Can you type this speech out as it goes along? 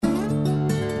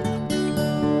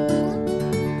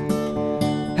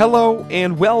Hello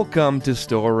and welcome to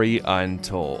Story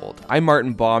Untold. I'm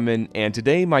Martin Bauman, and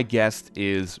today my guest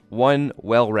is one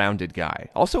well-rounded guy.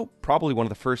 Also, probably one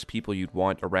of the first people you'd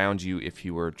want around you if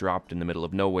you were dropped in the middle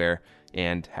of nowhere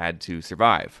and had to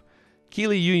survive.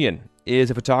 Keely Yuen is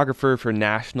a photographer for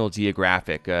National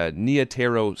Geographic, a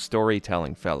Neotero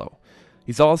storytelling fellow.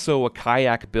 He's also a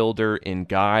kayak builder and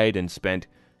guide and spent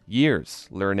years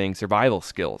learning survival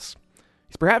skills.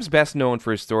 He's perhaps best known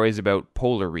for his stories about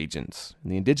polar regions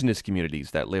and the indigenous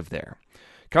communities that live there.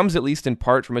 Comes at least in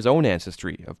part from his own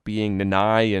ancestry of being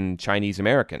Nanai and Chinese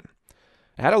American.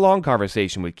 I had a long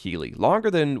conversation with Keely,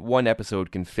 longer than one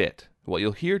episode can fit. What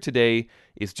you'll hear today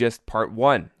is just part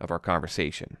one of our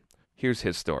conversation. Here's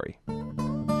his story.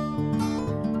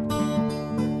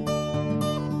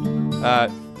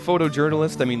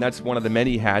 Photojournalist, I mean, that's one of the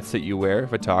many hats that you wear,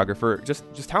 photographer.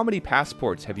 Just how many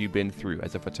passports have you been through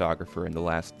as a photographer in the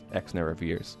last X number of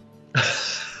years?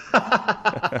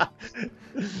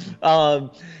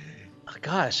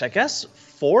 Gosh, I guess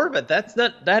 4, but that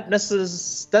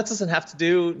doesn't have to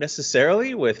do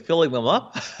necessarily with filling them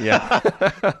up. Yeah.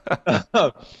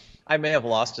 I may have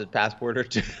lost a passport or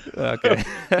two. Okay.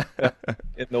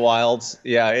 In the wilds.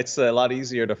 Yeah, it's a lot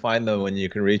easier to find them when you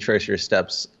can retrace your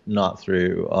steps, not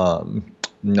in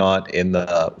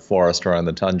the forest or on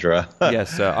the tundra.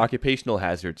 Yes, occupational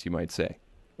hazards, you might say.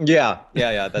 Yeah,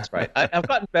 that's right. I've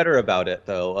gotten better about it,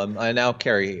 though. I now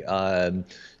carry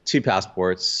 2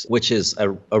 passports, which is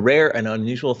a rare and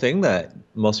unusual thing that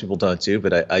most people don't do,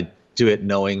 but I do it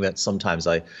knowing that sometimes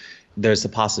there's a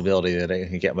possibility that I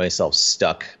can get myself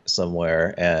stuck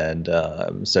somewhere. And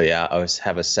so, yeah, I always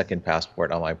have a second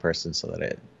passport on my person so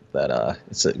that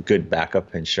it's a good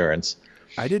backup insurance.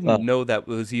 I didn't know that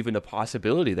was even a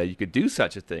possibility that you could do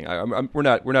such a thing. We're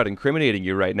not incriminating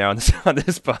you right now on this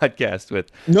podcast with.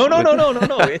 No.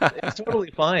 It's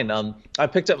totally fine. I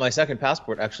picked up my second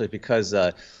passport actually because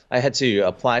I had to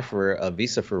apply for a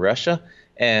visa for Russia,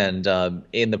 and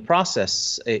in the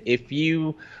process,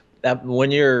 when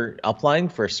you're applying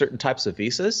for certain types of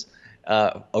visas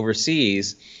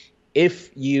overseas,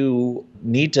 if you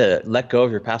need to let go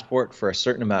of your passport for a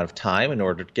certain amount of time in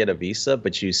order to get a visa,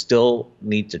 but you still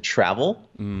need to travel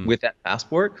with that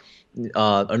passport,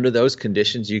 under those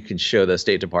conditions, you can show the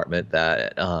State Department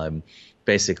that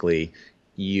basically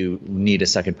you need a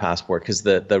second passport because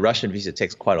the Russian visa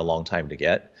takes quite a long time to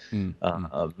get.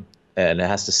 And it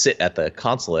has to sit at the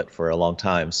consulate for a long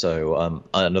time. So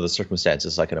under the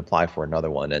circumstances, I can apply for another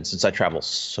one. And since I travel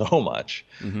so much,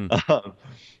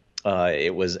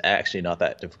 it was actually not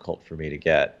that difficult for me to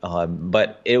get.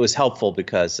 But it was helpful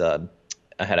because I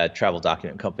had a travel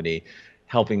document company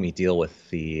helping me deal with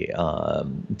the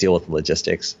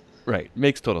logistics. Right.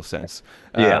 Makes total sense.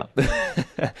 Yeah.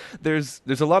 There's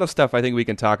a lot of stuff I think we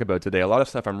can talk about today. A lot of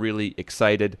stuff I'm really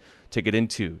excited to get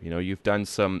into. You know, you've done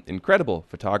some incredible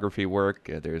photography work.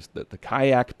 There's the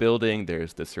kayak building.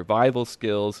 There's the survival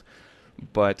skills.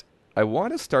 But I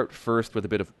want to start first with a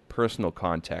bit of personal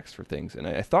context for things. And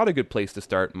I thought a good place to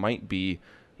start might be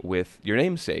with your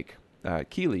namesake,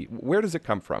 Keely. Where does it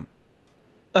come from?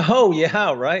 Oh,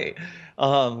 yeah, right.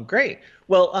 Great.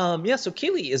 Well, yeah, so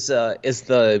Keely is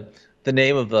the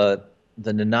name of the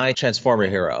Nanai Transformer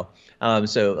hero.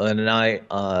 So the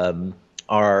Nanai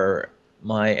are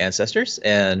my ancestors,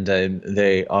 and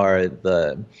they are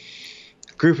the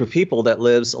group of people that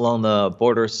lives along the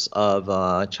borders of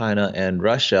China and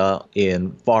Russia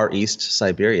in Far East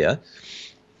Siberia.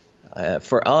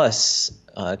 For us,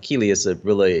 Keely is a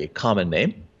really common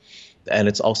name. And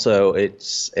it's kind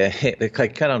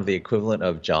of the equivalent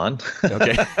of John.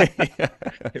 Okay.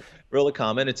 Really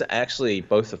common. It's actually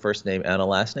both the first name and a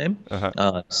last name.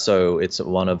 So it's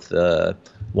one of the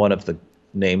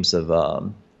names of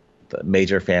the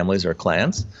major families or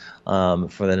clans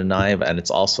for the Nanai, and it's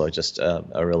also just a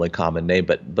really common name.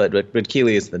 But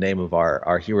Keely is the name of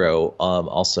our hero.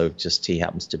 Also, just he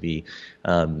happens to be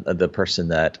the person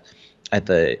that at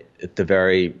the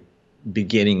very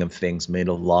beginning of things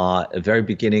very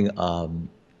beginning of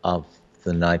the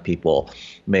Nanai people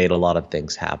made a lot of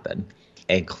things happen,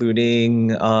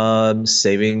 including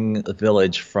saving the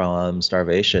village from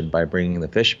starvation by bringing the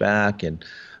fish back and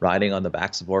riding on the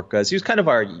backs of orcas. He was kind of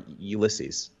our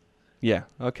Ulysses. Yeah.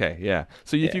 Okay. Yeah.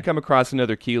 So if you come across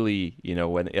another Keely,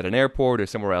 when at an airport or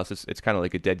somewhere else, it's kind of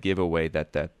like a dead giveaway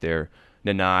that they're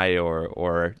Nanai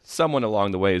or someone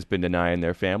along the way has been Nanai in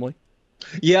their family.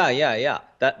 Yeah.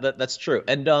 That's true.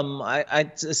 And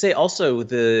I'd say also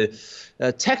technically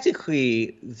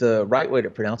the right way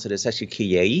to pronounce it is actually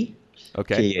Kiei.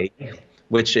 Okay. Kiei,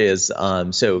 which is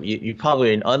so you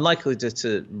probably unlikely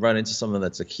to run into someone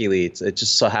that's a Keely. It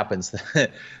just so happens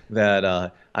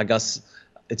that I guess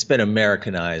it's been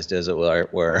Americanized, as it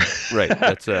were. Right.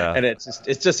 That's And it's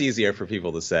just easier for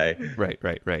people to say. right,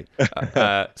 right, right.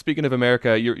 Speaking of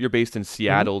America, you're based in Mhm.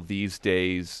 Seattle these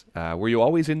days. Were you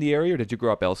always in the area, or did you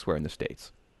grow up elsewhere in the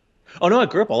States? Oh no, I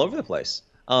grew up all over the place.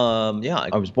 Yeah,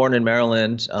 I was born in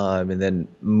Maryland, and then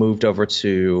moved over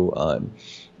to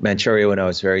Manchuria when I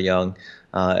was very young.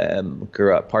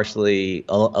 Grew up partially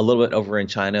a little bit over in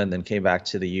China, and then came back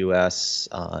to the U.S.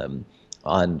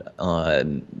 On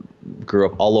grew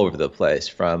up all over the place,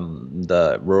 from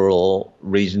the rural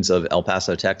regions of El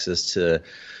Paso, Texas,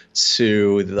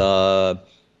 to the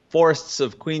forests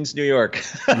of Queens, New York.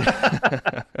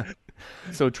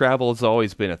 So travel has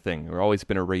always been a thing, or always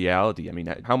been a reality. I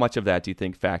mean, how much of that do you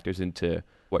think factors into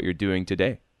what you're doing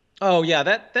today? Oh yeah,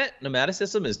 that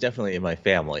nomadicism is definitely in my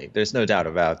family. There's no doubt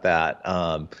about that.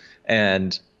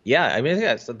 And yeah, I mean,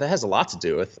 I think that has a lot to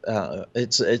do with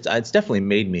it's definitely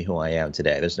made me who I am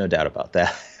today. There's no doubt about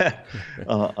that.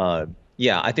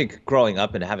 Yeah, I think growing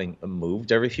up and having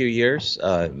moved every few years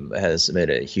has made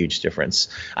a huge difference.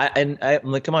 Like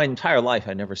in my entire life,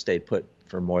 I never stayed put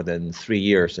for more than 3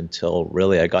 years until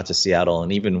really I got to Seattle,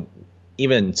 and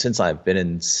even since I've been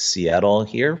in Seattle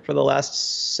here for the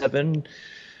last 7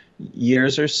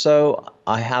 years or so,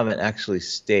 I haven't actually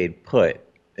stayed put.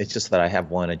 It's just that I have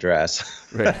one address.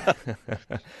 Right.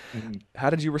 How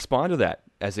did you respond to that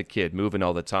as a kid, moving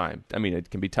all the time? I mean,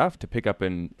 it can be tough to pick up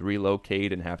and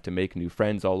relocate and have to make new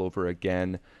friends all over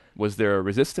again. Was there a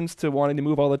resistance to wanting to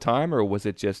move all the time, or was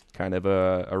it just kind of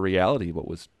a reality, what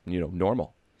was,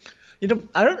 normal?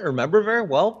 I don't remember very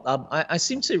well. I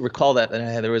seem to recall that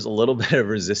there was a little bit of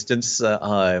resistance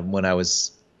when I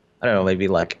was, I don't know, maybe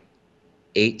like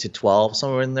 8 to 12,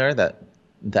 somewhere in there.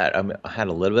 That I had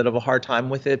a little bit of a hard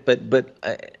time with it, but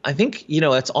I think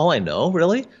that's all I know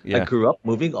really. I Yeah. grew up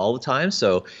moving all the time,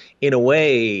 so in a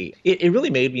way, it really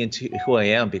made me into who I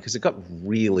am, because it got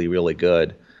really really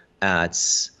good at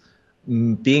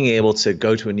being able to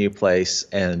go to a new place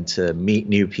and to meet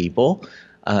new people,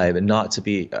 and not to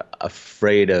be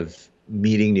afraid of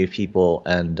meeting new people,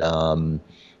 and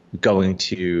going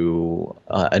to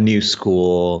a new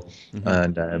school, Hmm.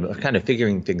 and kind of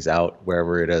figuring things out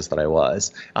wherever it is that I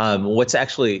was. What's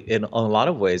actually, in a lot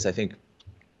of ways, I think,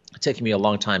 taking me a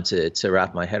long time to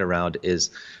wrap my head around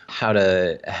is how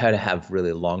to have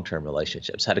really long-term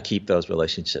relationships, how to keep those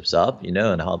relationships up, and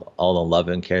how all the love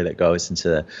and care that goes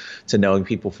into knowing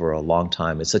people for a long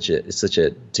time. It's such a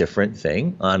different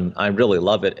thing, and I really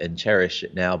love it and cherish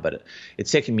it now. But it's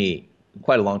taken me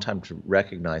quite a long time to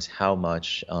recognize how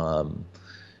much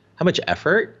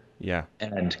effort Yeah.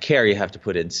 and care you have to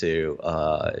put into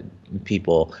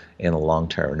people in the long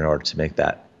term in order to make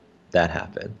that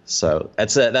happen. So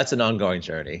that's an ongoing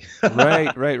journey.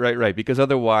 Right, right, right, right. Because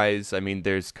otherwise, I mean,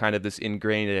 there's kind of this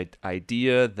ingrained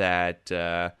idea that,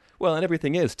 well, and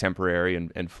everything is temporary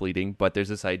and fleeting, but there's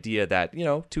this idea that,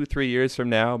 2, 3 years from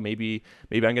now, maybe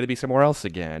I'm going to be somewhere else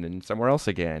again and somewhere else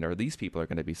again, or these people are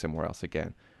going to be somewhere else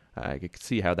again. I could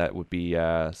see how that would be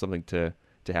something to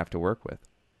have to work with.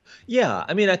 Yeah,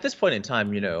 I mean, at this point in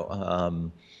time,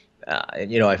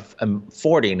 I'm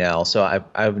 40 now, so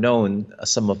I've known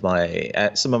some of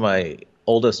my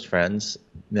oldest friends.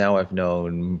 Now I've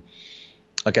known,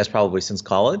 I guess, probably since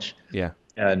college, Yeah,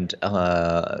 and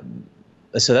so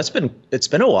it's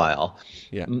been a while.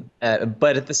 yeah,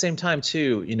 But at the same time,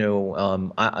 too,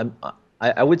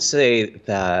 I would say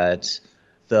that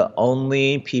the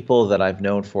only people that I've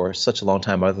known for such a long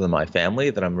time, other than my family,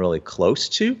 that I'm really close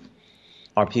to,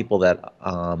 are people that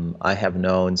I have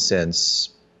known since.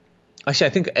 Actually, I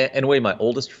think in a way my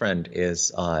oldest friend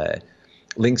is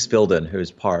Lynx Filden, who's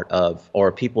part of,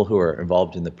 or people who are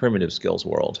involved in the primitive skills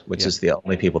world, which yeah. is the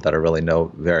only people that I really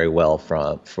know very well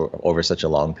for over such a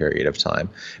long period of time.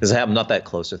 Because I'm not that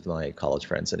close with my college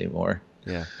friends anymore.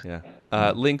 Yeah, yeah.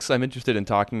 Links, I'm interested in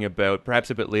talking about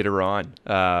perhaps a bit later on.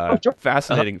 Oh, sure. Uh-huh.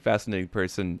 Fascinating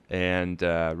person, and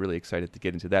really excited to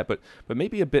get into that. But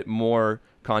maybe a bit more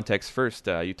context first.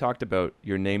 You talked about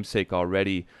your namesake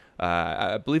already.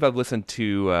 I believe I've listened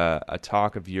to a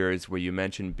talk of yours where you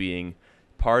mentioned being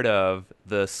part of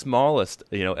the smallest,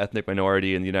 ethnic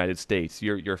minority in the United States.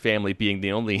 Your family being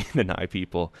the only Nanai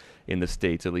people in the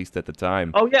states, at least at the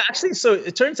time. Oh yeah, actually, so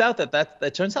it turns out that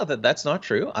that's not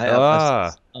true.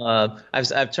 Ah,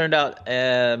 I've turned out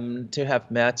to have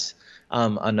met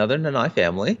another Nanai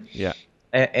family, yeah,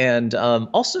 and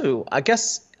also I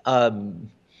guess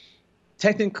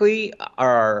technically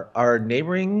our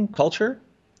neighboring culture,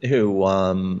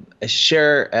 who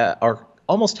share or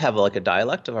almost have like a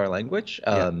dialect of our language.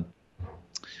 yeah.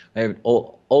 I have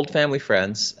old family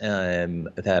friends,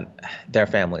 that their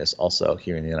family is also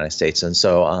here in the United States, and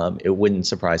so it wouldn't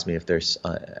surprise me if there's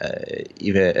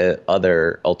even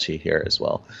other Ulchi here as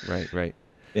well. Right, right.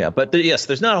 Yeah, but yes,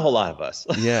 there's not a whole lot of us.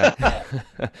 Yeah.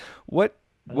 What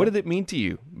what did it mean to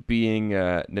you being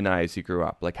Nanai as you grew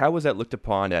up? Like, how was that looked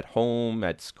upon at home,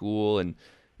 at school, and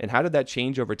how did that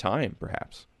change over time,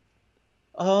 perhaps?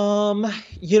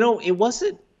 It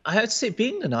wasn't. I would say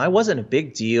being an I wasn't a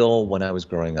big deal when I was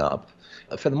growing up,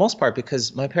 for the most part,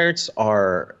 because my parents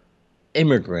are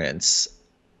immigrants,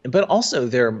 but also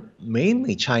they're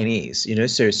mainly Chinese.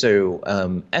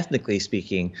 So ethnically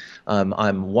speaking,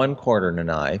 I'm one quarter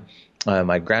Nanai.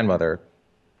 My grandmother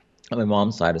on my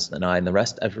mom's side is Nanai, and the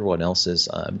rest, everyone else is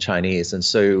Chinese. And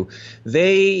so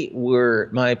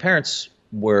my parents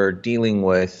were dealing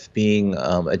with being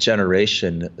a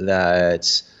generation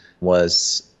that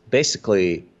was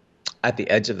basically at the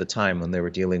edge of the time when they were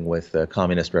dealing with the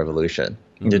communist revolution.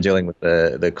 They're Hmm. dealing with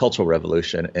the cultural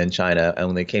revolution in China. And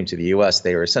when they came to the US,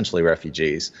 they were essentially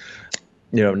refugees.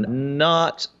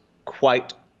 Not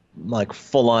quite like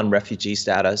full-on refugee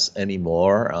status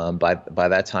anymore. By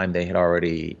that time, they had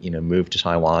already moved to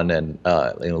Taiwan and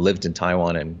lived in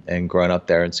Taiwan and grown up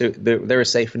there, and so they were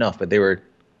safe enough. But they were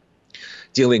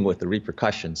dealing with the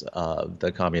repercussions of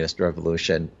the communist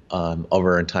revolution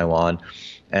over in Taiwan,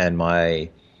 and my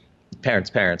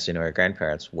parents, our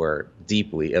grandparents were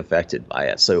deeply affected by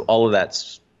it. So all of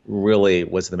that's really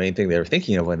was the main thing they were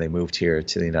thinking of when they moved here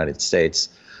to the United States.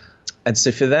 And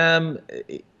so for them,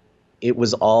 it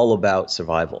was all about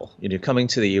survival. Coming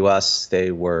to the U.S.,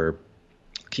 they were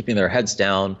keeping their heads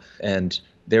down, and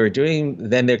they're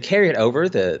carrying over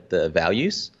the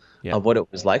values Yeah. of what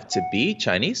it was like to be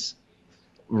Chinese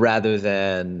rather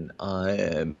than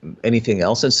anything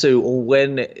else. And so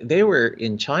when they were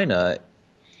in China,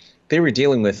 they were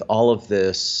dealing with all of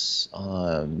this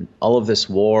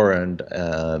war and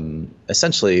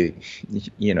essentially,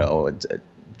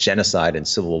 genocide and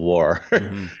civil war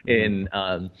Hmm.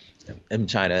 Hmm. in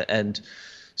China, and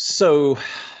so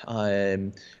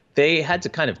they had to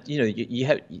kind of,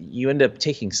 you end up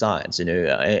taking sides, and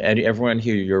everyone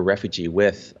who you're a refugee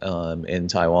with in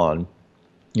Taiwan,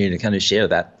 to kind of share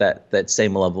that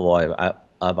same level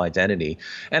of identity.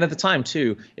 And at the time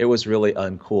too, it was really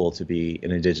uncool to be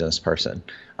an indigenous person.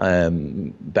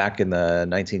 Back in the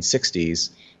 1960s,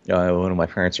 when my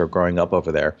parents were growing up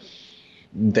over there,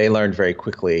 they learned very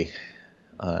quickly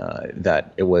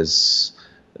that it was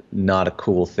not a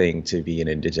cool thing to be an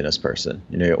indigenous person.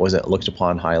 It wasn't looked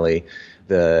upon highly.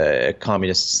 The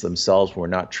communists themselves were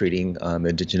not treating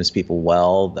indigenous people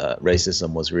well. The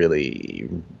racism was really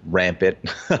rampant.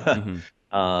 Hmm.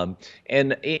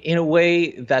 And in a way,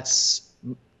 it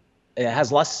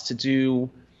has less to do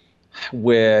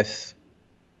with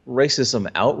racism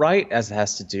outright as it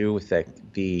has to do with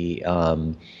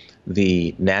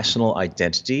the national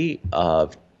identity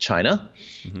of China.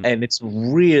 Hmm. And it's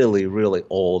really, really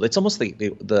old. It's almost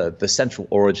the central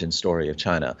origin story of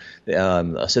China.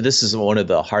 So this is one of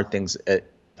the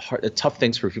tough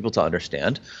things for people to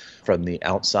understand from the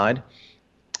outside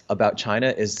about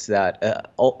China, is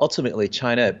that ultimately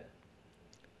China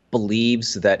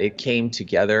believes that it came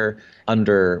together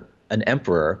under an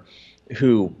emperor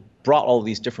who brought all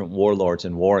these different warlords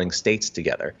and warring states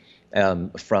together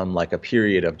from like a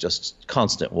period of just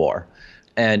constant war.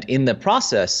 And in the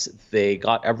process, they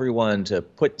got everyone to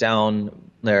put down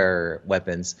their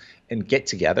weapons and get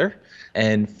together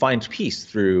and find peace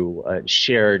through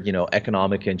shared,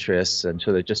 economic interests, and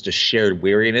so just a shared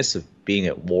weariness of being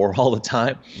at war all the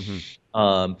time. Hmm.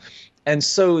 Um, and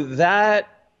so that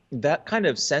kind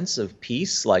of sense of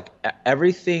peace, like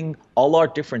everything, all our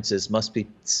differences must be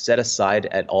set aside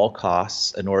at all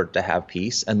costs in order to have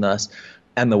peace, and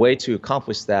the way to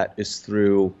accomplish that is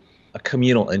through a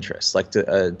communal interest. Like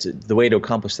the way to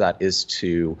accomplish that is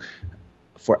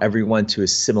for everyone to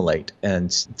assimilate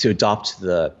and to adopt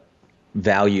the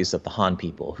values of the Han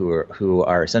people, who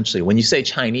are essentially, when you say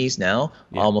Chinese now,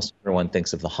 Yeah. almost everyone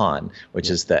thinks of the Han, which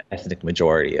Yeah. is the ethnic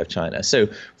majority of China. So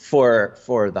for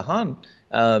the Han,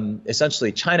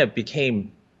 essentially China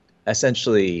became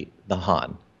essentially the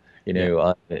Han.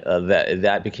 Yeah.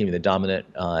 That became the dominant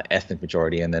ethnic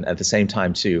majority, and then at the same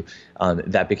time too,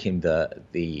 that became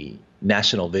the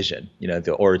national vision.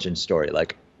 The origin story.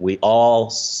 Like, we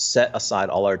all set aside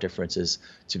all our differences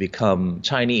to become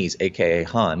Chinese, aka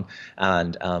Han,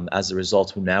 and as a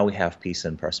result, now we have peace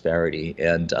and prosperity.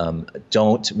 And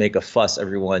don't make a fuss,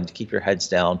 everyone. Keep your heads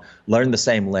down. Learn the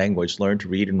same language. Learn to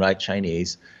read and write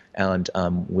Chinese, and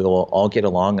we'll all get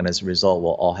along. And as a result,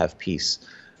 we'll all have peace.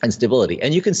 and stability.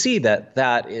 And you can see that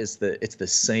it's the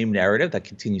same narrative that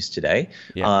continues today,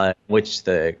 Yeah. which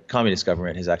the communist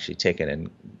government has actually taken and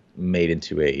made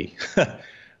into a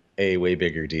a way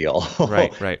bigger deal.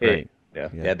 Right, right, It- right. yeah,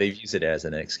 Yeah. yeah, they've used it as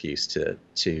an excuse to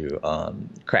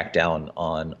crack down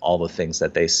on all the things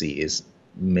that they see is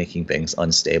making things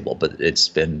unstable. But it's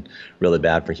been really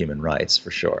bad for human rights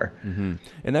for sure. Hmm.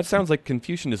 And that sounds like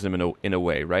Confucianism in a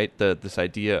way, right? This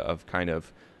idea of kind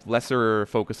of lesser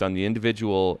focus on the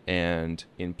individual, and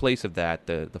in place of that,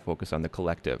 the focus on the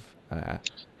collective.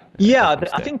 Yeah, I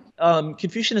Instead. think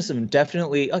Confucianism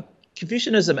definitely.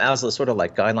 Confucianism as a sort of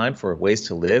like guideline for ways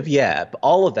to live, yeah, but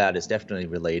all of that is definitely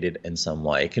related in some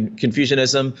way.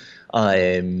 Confucianism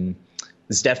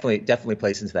is definitely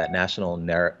plays into that national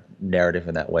narrative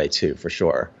in that way too, for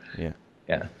sure. Yeah.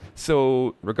 Yeah.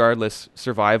 So, regardless,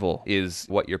 survival is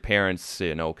what your parents,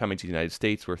 coming to the United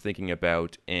States were thinking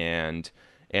about, and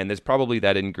there's probably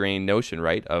that ingrained notion,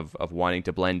 right, of wanting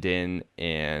to blend in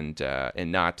and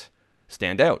not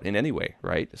stand out in any way,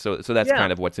 right? So that's Yeah.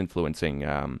 kind of what's influencing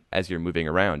as you're moving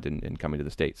around and coming to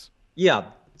the States. Yeah,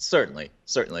 certainly.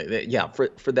 Yeah,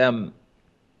 for them,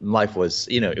 life was,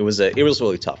 it was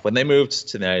really tough. When they moved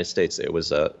to the United States, it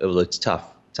was a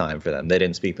tough time for them. They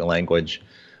didn't speak the language.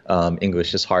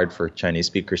 English is hard for Chinese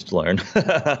speakers to learn.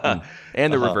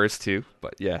 And the reverse too,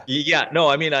 but yeah. Yeah, no,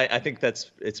 I mean, I think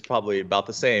it's probably about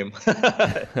the same,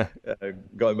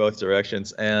 going both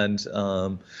directions. And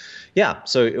yeah,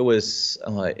 so it was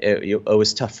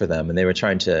tough for them, and they were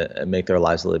trying to make their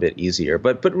lives a little bit easier.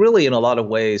 But really, in a lot of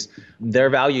ways, their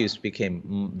values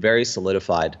became very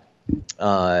solidified.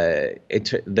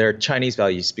 Their Chinese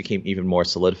values became even more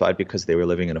solidified because they were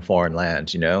living in a foreign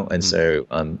land, and so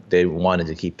they wanted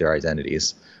to keep their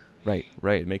identities. Right,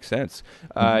 right. It makes sense.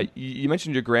 You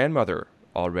mentioned your grandmother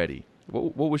already.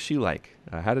 What was she like?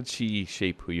 How did she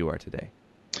shape who you are today?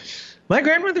 My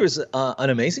grandmother was an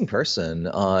amazing person.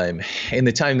 In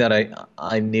the time that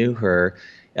I knew her,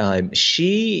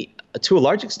 she, to a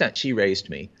large extent, she raised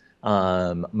me.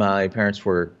 My parents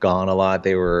were gone a lot.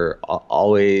 They were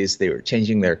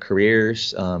changing their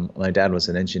careers. My dad was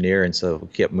an engineer, and so we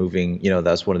kept moving.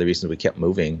 That's one of the reasons we kept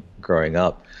moving growing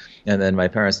up. And then my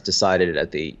parents decided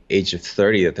at the age of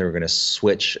 30 that they were going to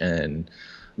switch and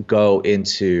go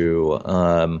into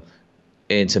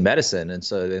medicine. And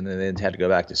so then they had to go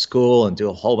back to school and do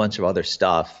a whole bunch of other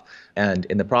stuff. And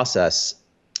in the process,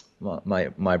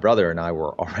 my brother and I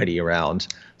were already around.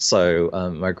 So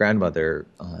my grandmother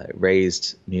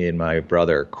raised me and my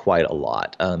brother quite a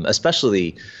lot,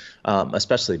 especially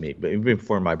me. But even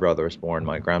before my brother was born,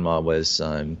 my grandma was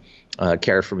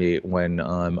cared for me when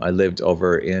I lived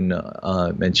over in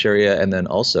Manchuria, and then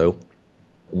also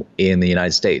in the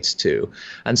United States too.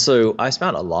 And so I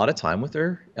spent a lot of time with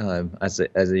her as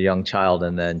a young child,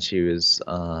 and then she was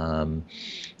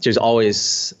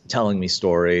always telling me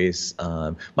stories.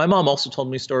 My mom also told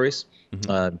me stories.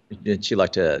 She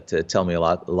liked to tell me a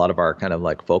lot of our kind of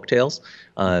like folk tales,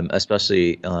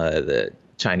 especially the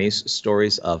Chinese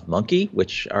stories of Monkey,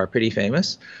 which are pretty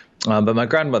famous. But my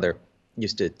grandmother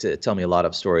used to tell me a lot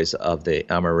of stories of the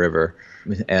Amur River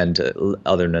and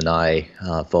other Nanai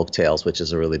folk tales, which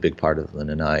is a really big part of the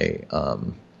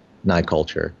Nanai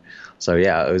culture. So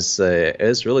yeah, it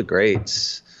was really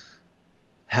great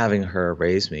having her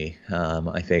raise me.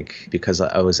 I think because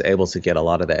I was able to get a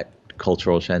lot of that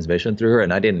cultural transmission through her,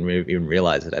 and I didn't even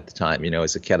realize it at the time.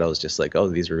 As a kid, I was just like, oh,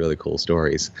 these are really cool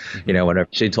stories. Whenever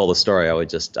she told a story,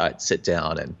 I'd sit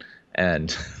down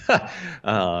and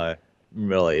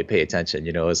really pay attention.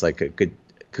 It was like a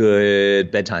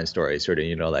good bedtime story, sort of,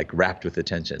 like wrapped with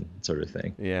attention sort of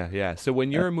thing. Yeah, yeah. So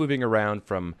when you're moving around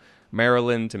from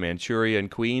Maryland to Manchuria and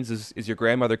Queens, is your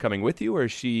grandmother coming with you, or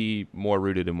is she more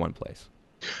rooted in one place?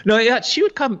 No, yeah, she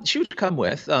would come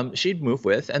with, she'd move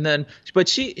with, and then, but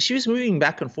she was moving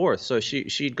back and forth. So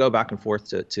she'd go back and forth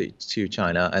to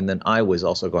China. And then I was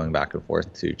also going back and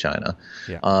forth to China.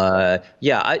 Yeah.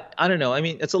 I don't know. I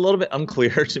mean, it's a little bit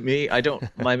unclear to me.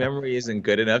 My memory isn't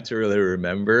good enough to really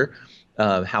remember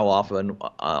how often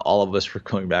all of us were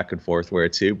going back and forth where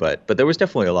to, but there was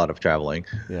definitely a lot of traveling.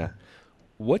 Yeah.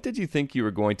 What did you think you were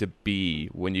going to be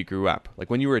when you grew up? Like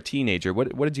when you were a teenager,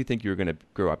 what did you think you were going to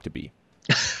grow up to be?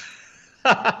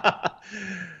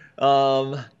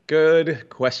 Good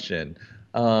question.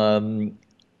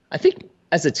 I think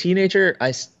as a teenager,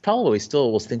 probably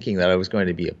still was thinking that I was going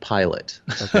to be a pilot.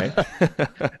 Okay.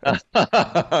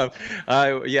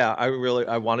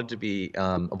 I wanted to be,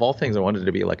 of all things, I wanted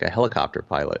to be like a helicopter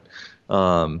pilot.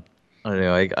 I don't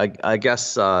know. I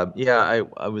guess, yeah,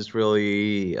 I was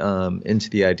really into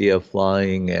the idea of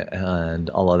flying and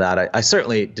all of that. I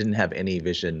certainly didn't have any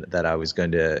vision that I was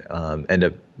going to end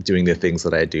up doing the things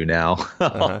that I do now.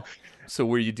 Uh-huh. So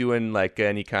were you doing like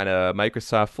any kind of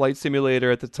Microsoft Flight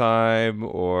Simulator at the time,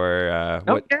 or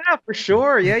Oh what? yeah, for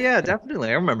sure. Yeah, yeah, definitely.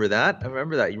 I remember that. I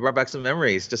remember that. You brought back some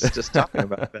memories just talking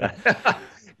about that.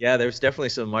 Yeah, there's definitely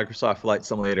some Microsoft Flight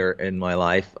Simulator in my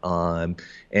life, and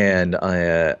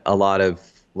a lot of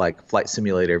like flight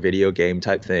simulator video game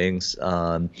type things.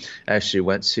 I actually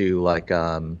went to like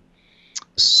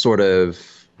sort of,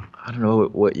 I don't know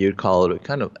what you'd call it,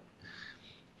 kind of,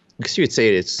 I guess you would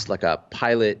say it's like a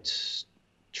pilot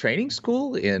training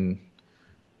school in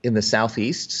the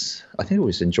southeast. I think it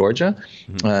was in Georgia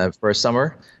Mhm, for a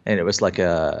summer, and it was like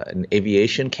an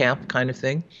aviation camp kind of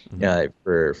thing mhm.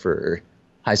 for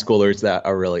high schoolers that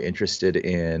are really interested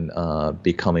in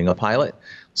becoming a pilot.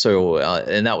 So,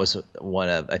 and that was one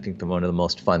of the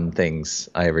most fun things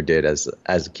I ever did as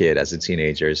a kid, as a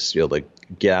teenager, is to be able to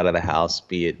get out of the house,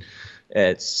 be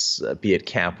at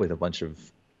camp with a bunch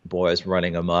of boys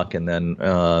running amok, and then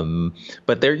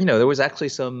but there was actually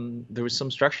some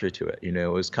structure to it. It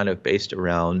was kind of based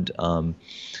around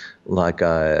like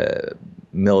a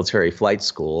military flight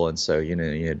school, and so you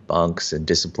had bunks and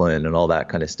discipline and all that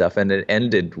kind of stuff, and it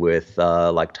ended with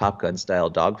like Top Gun style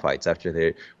dogfights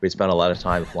after we spent a lot of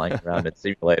time flying around in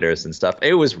simulators and stuff.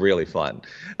 It was really fun.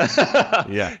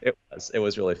 Yeah. It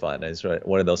was really fun. It's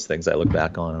one of those things I look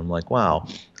back on. I'm like, wow,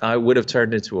 I would have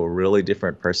turned into a really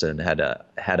different person had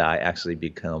I actually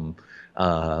become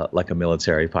like a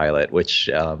military pilot, which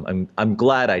I'm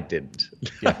glad I didn't.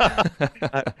 Yeah.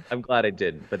 I'm glad I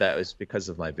didn't, but that was because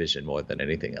of my vision more than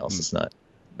anything else. Mm. It's not.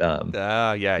 Um,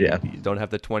 Yeah, yeah, you don't have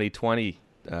the 2020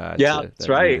 yeah, that's that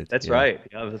right. needed. That's Yeah. right.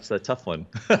 Yeah, that's a tough one.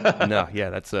 No, yeah,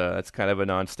 that's kind of a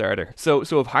non-starter. So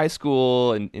if high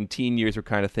school and teen years were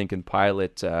kind of thinking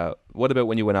pilot, what about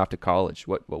when you went off to college?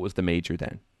 What was the major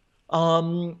then?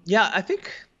 Yeah, I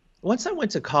think once I went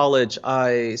to college,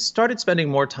 I started spending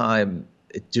more time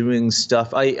doing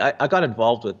stuff. I got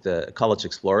involved with the College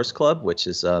Explorers Club, which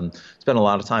is spent a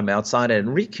lot of time outside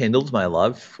and rekindled my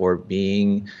love for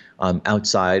being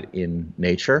outside in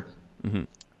nature. Hmm.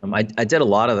 I did a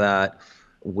lot of that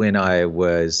when I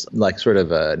was like sort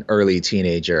of an early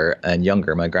teenager and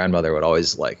younger. My grandmother would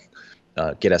always like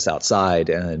get us outside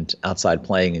and outside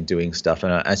playing and doing stuff.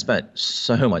 And I spent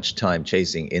so much time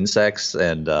chasing insects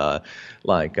and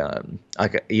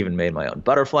even made my own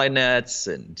butterfly nets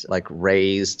and like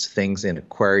raised things in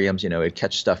aquariums. I'd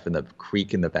catch stuff in the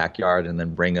creek in the backyard and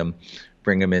then bring them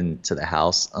into the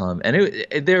house. And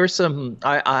there were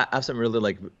I have some really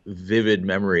like vivid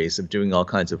memories of doing all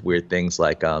kinds of weird things.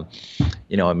 Like, I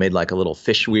made like a little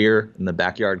fish weir in the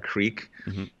backyard creek.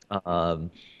 Hmm.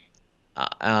 Um,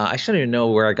 I shouldn't even know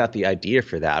where I got the idea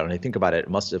for that. When I think about it, it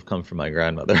must have come from my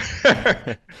grandmother.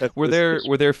 Were This there fish.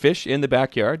 were there fish in the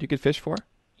backyard you could fish for?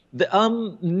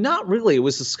 Not really. It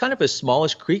was this kind of a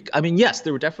smallish creek. I mean, yes,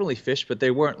 there were definitely fish, but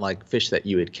they weren't like fish that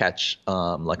you would catch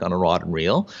like on a rod and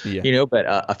reel, Yeah. But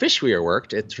a fish weir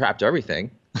worked. It trapped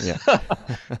everything. Yeah.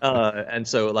 And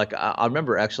so, like, I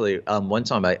remember actually one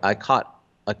time I caught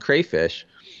a crayfish,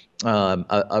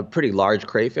 a pretty large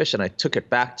crayfish, and I took it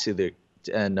back to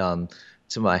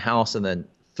my house and then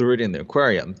threw it in the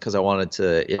aquarium because I wanted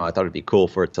to, I thought it'd be cool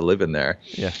for it to live in there.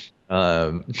 Yeah.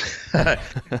 Um,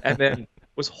 and then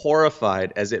was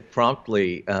horrified as it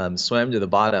promptly swam to the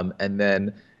bottom and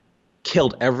then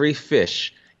killed every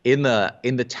fish in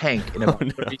the tank in about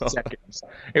 30 No. seconds.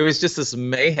 It was just this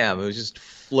mayhem. It was just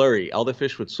flurry. All the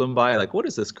fish would swim by like, what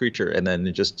is this creature? And then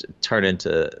it just turn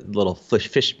into little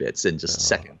fish bits in just a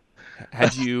Oh. second.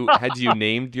 Had you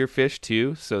named your fish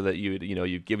too, so that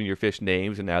you've given your fish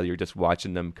names, and now you're just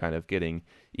watching them kind of getting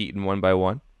eaten one by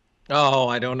one? Oh,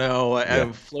 I don't know.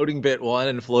 Yeah. Floating bit one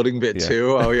and floating bit Yeah.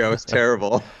 two. Oh yeah, it was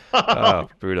terrible. Oh,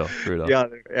 brutal, brutal. Yeah,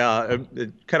 yeah. I'm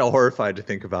kind of horrified to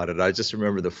think about it. I just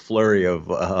remember the flurry of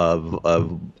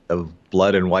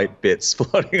blood and white bits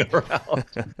floating around.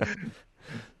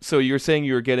 So you were saying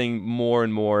you were getting more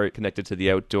and more connected to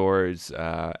the outdoors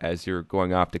as you're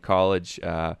going off to college.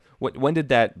 When did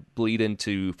that bleed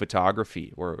into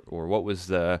photography, or what was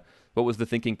the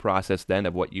thinking process then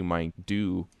of what you might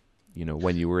do,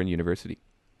 when you were in university?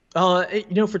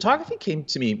 Photography came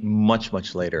to me much,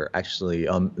 much later, actually.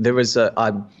 There was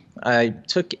I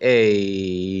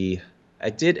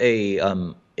did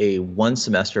a one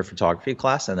semester photography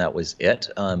class, and that was it.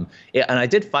 Yeah, and I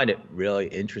did find it really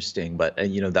interesting, but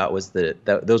that was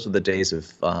those were the days of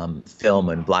film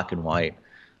and black and white,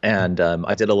 and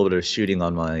I did a little bit of shooting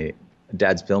on my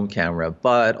dad's film camera,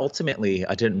 but ultimately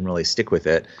I didn't really stick with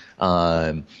it.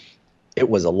 it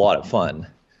was a lot of fun.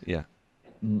 Yeah.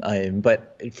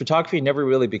 But photography never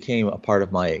really became a part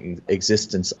of my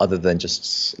existence other than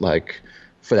just like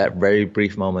for that very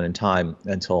brief moment in time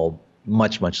until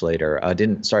much, much later. I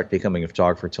didn't start becoming a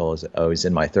photographer until I was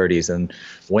in my 30s. And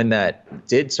when that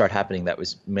did start happening, that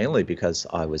was mainly because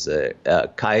I was a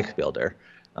kayak builder.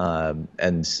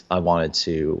 And I wanted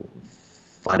to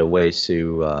find a way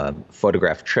to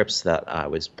photograph trips that I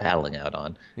was paddling out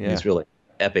on. Yeah. These really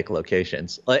epic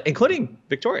locations, including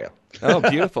Victoria. Oh,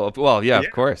 beautiful. Well, yeah, Yeah.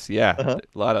 of course. Yeah. Uh-huh.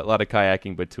 A lot of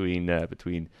kayaking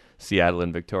between Seattle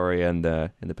and Victoria and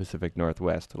in the Pacific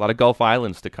Northwest. A lot of Gulf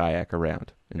Islands to kayak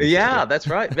around in this Yeah, area. that's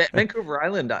right. Vancouver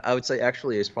Island, I would say,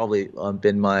 actually has probably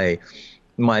been my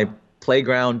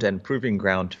playground and proving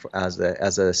ground as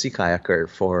a sea kayaker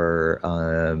for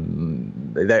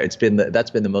that's been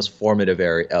the most formative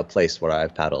area place where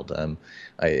I've paddled.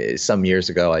 Some years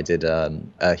ago, I did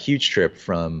a huge trip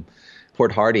from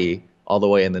Port Hardy all the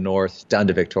way in the north down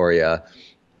to Victoria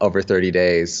over 30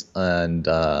 days and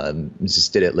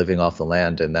just did it living off the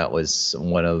land. And that was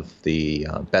one of the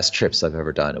best trips I've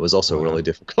ever done. It was also really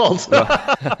difficult.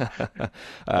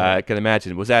 I can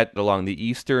imagine. Was that along the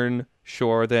eastern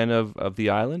shore then of the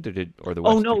island, or the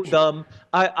Oh western no, shore?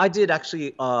 I did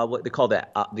actually what they call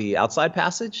the outside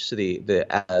passage, so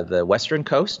the western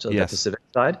coast of the Yes. Pacific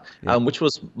side, Yeah. which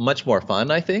was much more fun,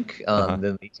 I think, than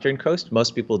the eastern coast.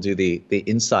 Most people do the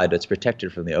inside that's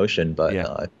protected from the ocean, but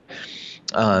Yeah.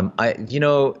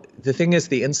 the thing is,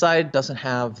 the inside doesn't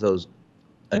have those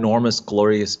enormous,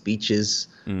 glorious beaches.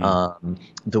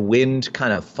 The wind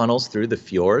kind of funnels through the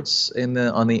fjords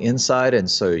on the inside, and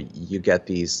so you get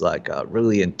these like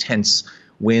really intense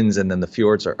winds, and then the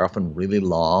fjords are often really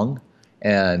long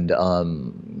and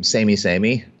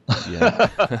samey. Yeah.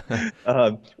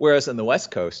 Whereas in the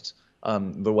West Coast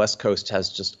has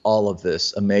just all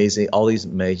these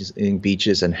amazing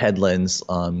beaches and headlands,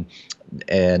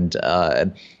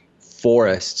 and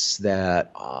forests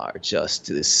that are just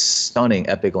this stunning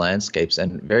epic landscapes,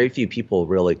 and very few people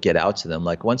really get out to them.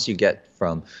 Like once you get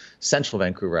from central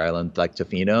Vancouver Island, like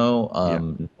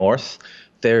Tofino, north,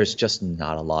 there's just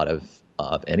not a lot of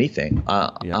anything.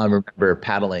 Yeah. I remember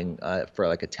paddling for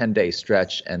like a 10-day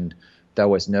stretch, and there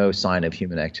was no sign of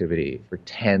human activity for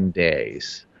 10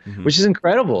 days, which is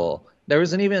incredible. I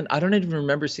don't even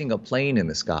remember seeing a plane in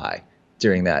the sky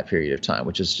during that period of time,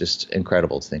 which is just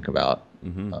incredible to think about.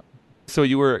 So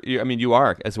you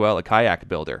are as well a kayak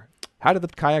builder. How did the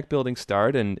kayak building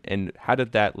start, and how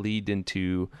did that lead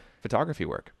into photography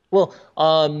work? Well,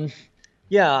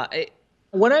 yeah.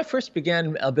 When I first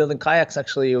began building kayaks,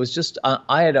 actually, it was just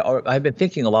I've been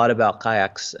thinking a lot about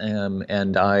kayaks, and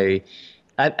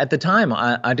at the time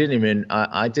I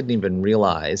didn't even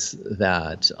realize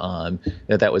that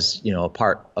that was a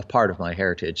part of my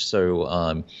heritage.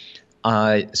 So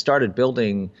I started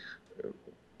building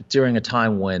during a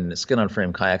time when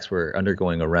skin-on-frame kayaks were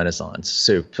undergoing a renaissance.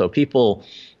 So people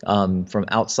from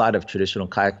outside of traditional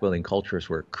kayak building cultures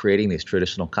were creating these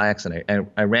traditional kayaks. And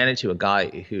I ran into a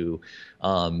guy who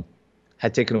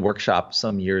had taken a workshop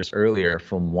some years earlier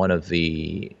from one of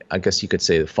the, I guess you could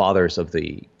say, the fathers of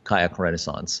the kayak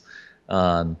renaissance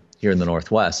here in the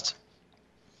Northwest.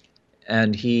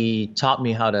 And he taught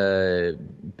me how to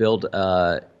build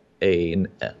an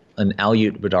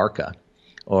Aleut Bidarka,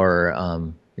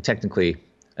 or technically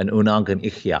an Unangan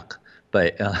Ichyak,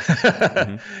 but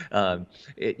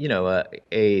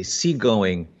a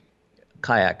seagoing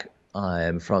kayak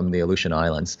from the Aleutian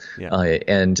Islands. Yeah.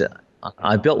 And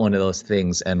I built one of those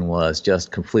things and was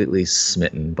just completely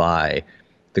smitten by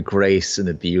the grace and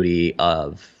the beauty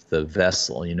of the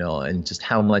vessel, and just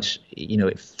how much,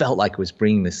 it felt like it was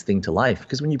bringing this thing to life.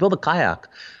 Because when you build a kayak,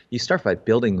 you start by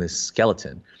building this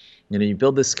skeleton. You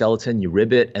build this skeleton, you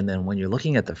rib it, and then when you're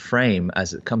looking at the frame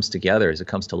as it comes together, as it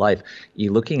comes to life,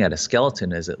 you're looking at a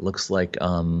skeleton as it looks like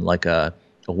a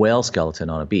whale skeleton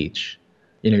on a beach.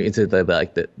 It's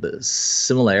the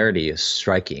similarity is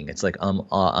striking. It's like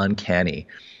uncanny.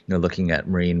 Looking at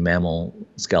marine mammal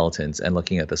skeletons and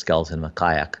looking at the skeleton of a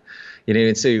kayak.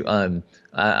 And so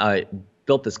I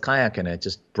built this kayak, and it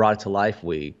just brought it to life.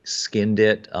 We skinned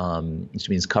it, which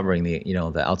means covering the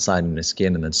outside in the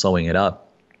skin and then sewing it up.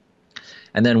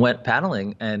 And then went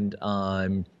paddling, and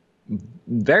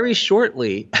very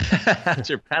shortly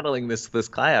after paddling this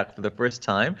kayak for the first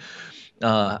time,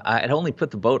 I had only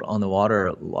put the boat on the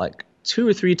water like 2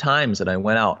 or 3 times, and I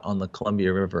went out on the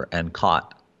Columbia River and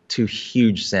caught 2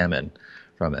 huge salmon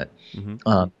from it.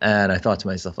 And I thought to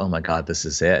myself, oh my God, this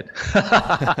is it.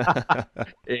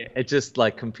 It just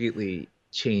like completely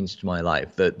changed my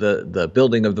life. The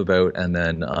building of the boat and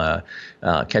then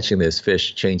catching this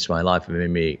fish changed my life. It made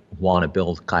me want to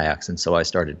build kayaks, and so I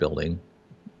started building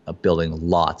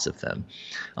lots of them.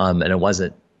 And it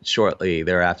wasn't shortly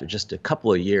thereafter, just a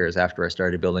couple of years after I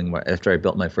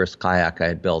built my first kayak, I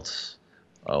had built,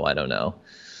 I don't know,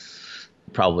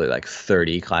 probably like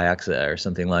 30 kayaks or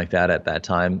something like that at that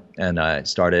time. And I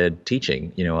started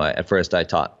teaching. At first I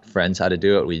taught friends how to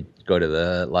do it. We'd go to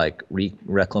the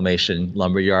reclamation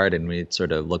lumberyard and we'd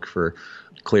sort of look for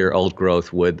clear old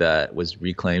growth wood that was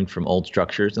reclaimed from old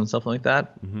structures and stuff like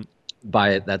that. Mm-hmm.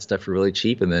 Buy that stuff for really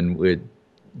cheap, and then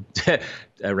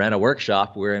I ran a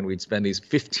workshop wherein we'd spend these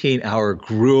 15-hour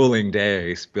grueling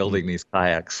days building these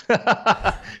kayaks.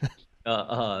 But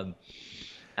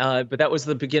that was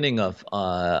the beginning of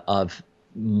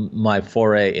my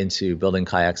foray into building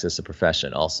kayaks as a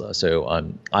profession also.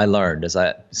 So I learned as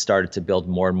I started to build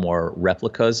more and more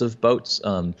replicas of boats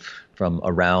from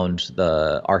around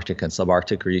the Arctic and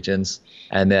subarctic regions.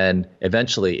 And then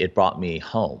eventually it brought me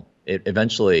home.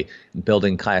 Eventually,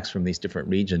 building kayaks from these different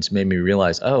regions made me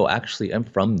realize, actually, I'm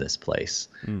from this place.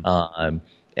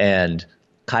 And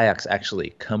kayaks actually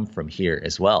come from here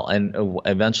as well. And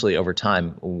eventually, over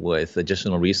time, with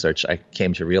additional research, I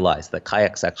came to realize that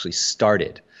kayaks actually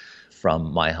started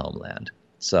from my homeland.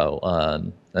 So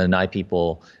the Nye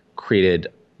people created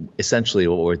essentially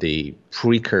what were the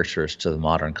precursors to the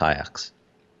modern kayaks.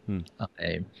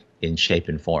 In shape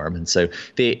and form. And so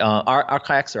our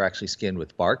kayaks are actually skinned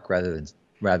with bark rather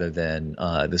than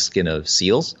the skin of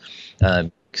seals,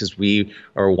 because we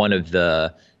are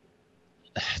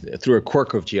through a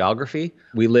quirk of geography,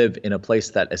 we live in a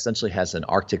place that essentially has an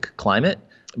Arctic climate,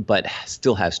 but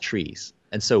still has trees.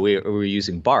 And so we're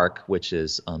using bark, which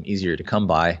is easier to come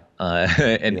by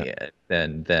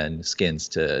than skins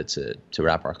to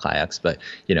wrap our kayaks. But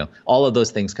all of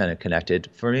those things kind of connected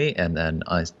for me, and then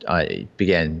I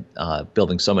began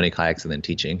building so many kayaks and then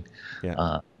teaching.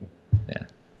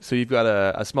 So you've got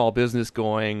a small business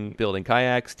going, building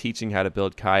kayaks, teaching how to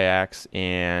build kayaks,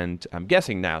 and I'm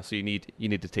guessing now, so you need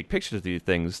to take pictures of these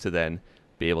things to then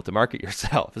be able to market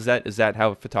yourself. Is that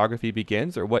how photography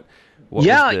begins, or what was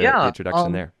the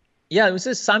introduction there? Yeah, it was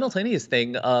this simultaneous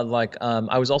thing. I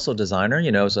was also a designer.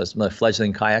 It was a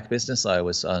fledgling kayak business. I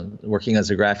was working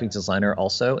as a graphic designer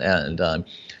also, and a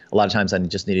lot of times I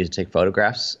just needed to take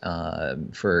photographs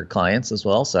for clients as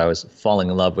well. So I was falling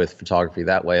in love with photography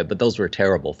that way. But those were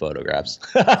terrible photographs.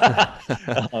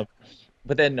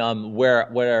 But then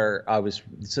where I was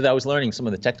learning some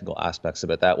of the technical aspects of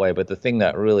it that way. But the thing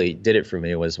that really did it for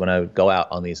me was when I would go out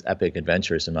on these epic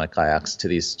adventures in my kayaks to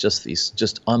these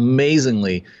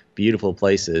amazingly beautiful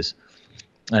places.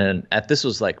 And this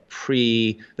was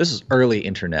early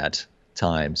internet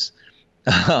times.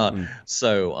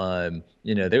 So,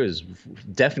 there was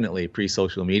definitely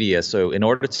pre-social media. So in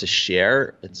order to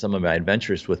share some of my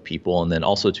adventures with people, and then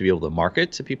also to be able to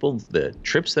market to people the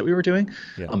trips that we were doing,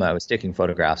 I was taking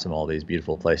photographs of all these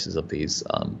beautiful places of these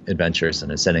adventures,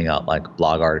 and sending out like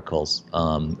blog articles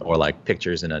or like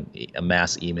pictures in a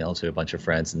mass email to a bunch of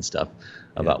friends and stuff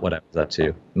about what I was up to.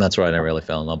 And that's where I really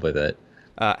fell in love with it.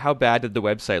 How bad did the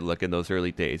website look in those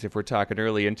early days? If we're talking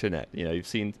early internet, you've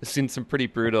seen some pretty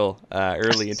brutal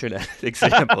early internet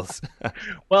examples.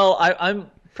 Well, I'm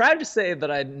proud to say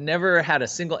that I never had a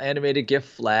single animated GIF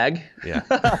flag. Yeah.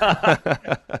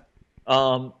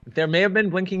 There may have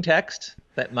been blinking text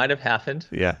that might have happened.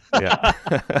 Yeah.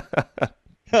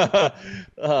 That's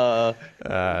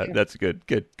a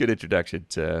good introduction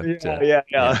to how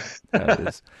it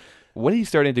is. When are you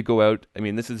starting to go out? I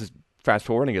mean, this is fast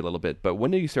forwarding a little bit, but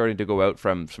when are you starting to go out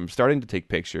from starting to take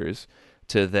pictures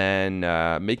to then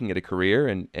making it a career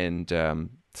and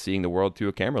seeing the world through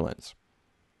a camera lens?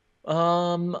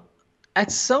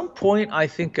 At some point, I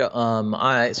think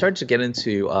I started to get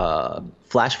into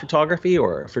flash photography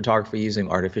or photography using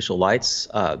artificial lights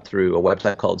through a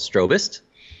website called Strobist.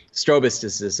 Strobist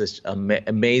is this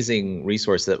amazing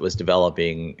resource that was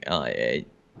developing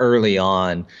early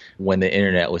on when the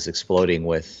internet was exploding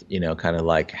with, kind of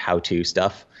like how-to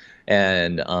stuff.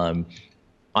 And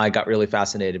I got really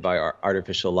fascinated by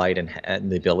artificial light and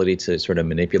the ability to sort of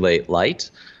manipulate light.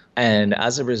 And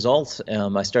as a result,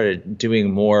 I started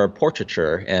doing more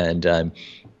portraiture and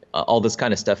all this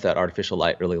kind of stuff that artificial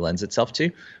light really lends itself to.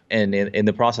 And in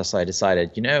the process, I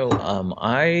decided,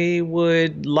 I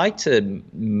would like to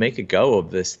make a go of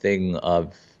this thing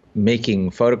of making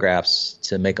photographs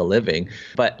to make a living.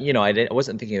 But, I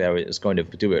wasn't thinking that I was going to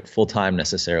do it full time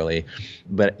necessarily.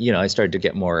 But, I started to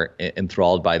get more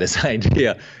enthralled by this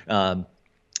idea.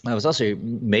 I was also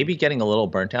maybe getting a little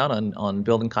burnt out on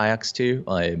building kayaks too.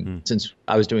 Since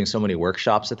I was doing so many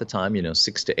workshops at the time,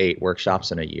 6 to 8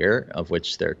 workshops in a year, of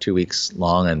which they're 2 weeks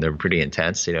long and they're pretty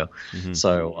intense. Mm-hmm.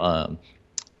 So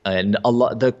and a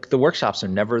lot the workshops are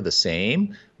never the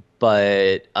same,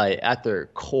 but at their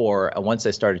core, once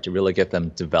I started to really get them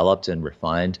developed and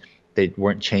refined, they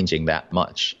weren't changing that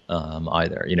much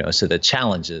either. So the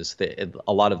challenges,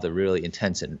 a lot of the really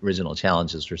intense and original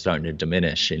challenges were starting to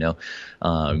diminish. And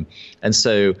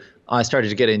so I started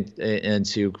to get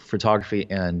into photography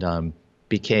and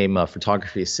became a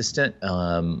photography assistant.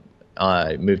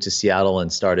 I moved to Seattle and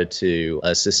started to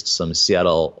assist some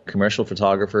Seattle commercial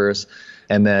photographers.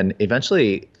 And then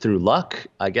eventually, through luck,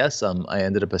 I guess, I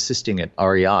ended up assisting at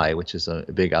REI, which is a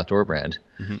big outdoor brand.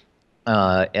 Mm-hmm.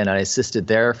 And I assisted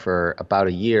there for about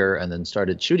a year and then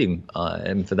started shooting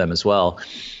for them as well.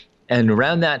 And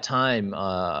around that time,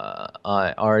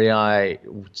 REI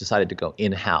decided to go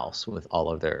in-house with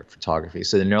all of their photography.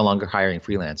 So they're no longer hiring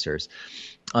freelancers.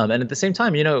 And at the same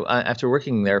time, after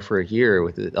working there for a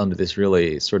year under this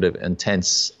really sort of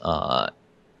intense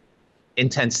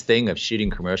thing of shooting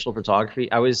commercial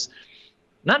photography, I was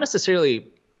not necessarily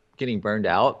getting burned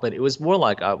out, but it was more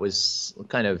like I was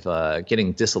kind of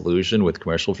getting disillusioned with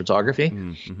commercial photography.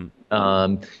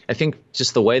 Mm-hmm. I think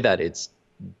just the way that it's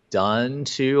done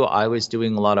too, I was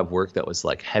doing a lot of work that was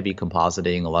like heavy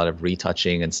compositing, a lot of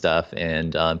retouching and stuff,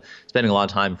 and spending a lot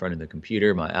of time in front of the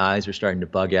computer. My eyes were starting to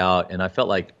bug out, and I felt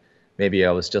like maybe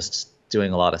I was just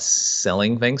doing a lot of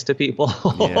selling things to people.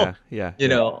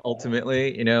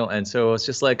 Ultimately, and so it's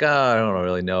just like, I don't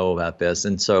really know about this.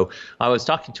 And so I was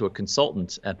talking to a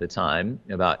consultant at the time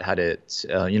about how to,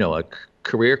 a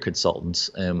career consultant.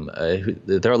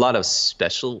 There are a lot of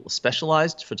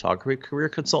specialized photography career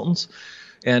consultants.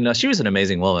 And she was an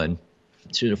amazing woman.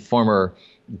 She was a former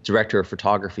director of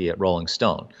photography at Rolling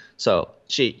Stone. So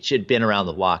she had been around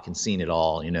the block and seen it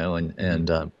all,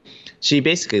 and she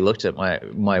basically looked at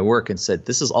my work and said,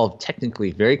 this is all technically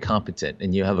very competent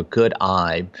and you have a good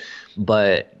eye,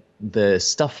 but the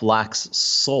stuff lacks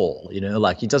soul,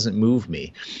 like it doesn't move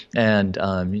me. And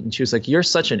she was like, you're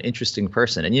such an interesting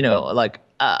person. And,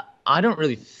 I don't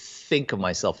really think of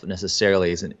myself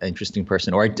necessarily as an interesting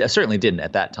person, or I certainly didn't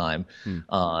at that time.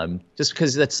 Just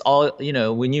because that's all,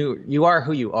 when you are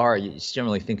who you are, you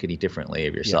generally think any differently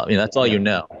of yourself. That's all you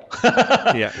know.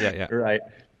 Yeah. Right.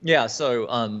 Yeah. So,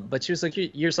 but she was like,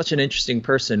 you're such an interesting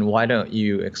person. Why don't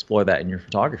you explore that in your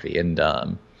photography? And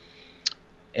I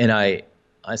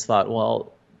thought,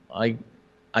 well, I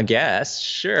guess,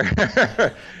 sure.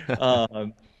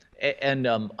 I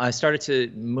started to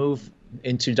move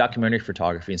into documentary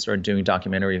photography and started doing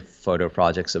documentary photo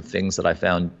projects of things that I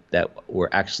found that were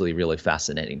actually really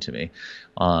fascinating to me.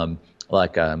 One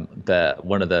of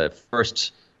the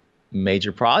first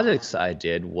major projects I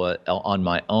did was on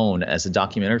my own as a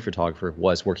documentary photographer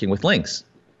was working with Lynx.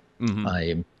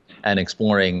 Mm-hmm. And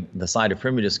exploring the side of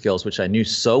primitive skills, which I knew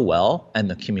so well, and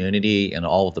the community and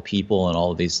all of the people and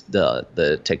all of these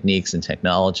the techniques and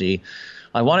technology.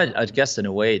 I wanted, I guess, in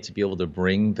a way, to be able to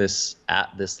bring this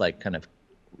like kind of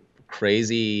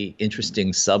crazy,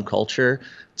 interesting subculture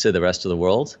to the rest of the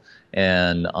world.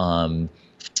 And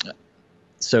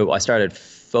so I started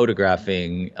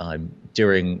photographing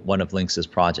during one of Lynx's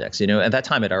projects. At that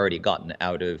time, I'd already gotten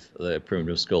out of the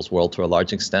primitive skills world to a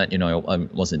large extent. I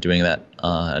wasn't doing that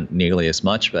nearly as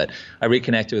much, but I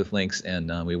reconnected with Lynx,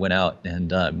 and we went out and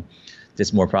did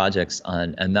some more projects.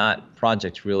 And that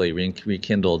project really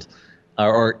rekindled,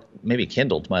 or maybe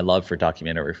kindled, my love for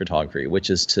documentary photography, which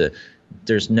is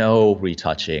there's no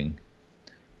retouching.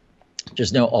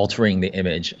 There's no altering the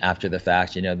image after the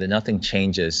fact. Nothing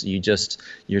changes. You're just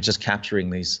capturing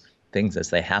these things as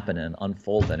they happen and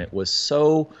unfold. And it was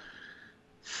so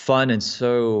fun and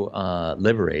so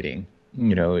liberating,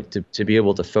 to be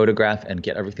able to photograph and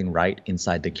get everything right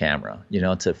inside the camera,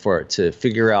 to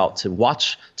figure out, to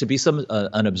watch, to be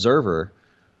an observer,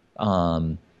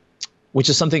 which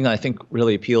is something I think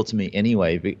really appealed to me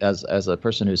anyway, as a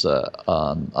person who's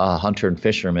a hunter and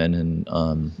fisherman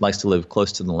and likes to live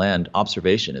close to the land.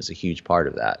 Observation is a huge part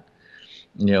of that,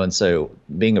 and so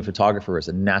being a photographer is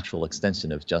a natural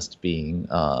extension of just being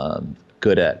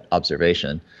good at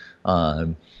observation.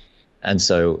 And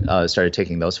so I started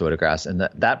taking those photographs, and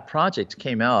that project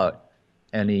came out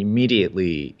and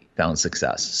immediately found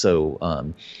success.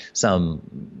 So some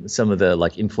of the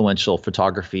like influential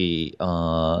photography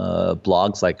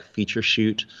blogs like Feature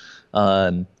Shoot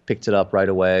picked it up right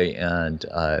away, and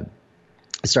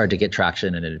it started to get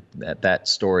traction, and that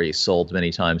story sold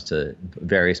many times to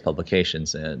various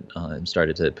publications, and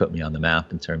started to put me on the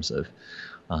map in terms of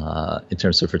in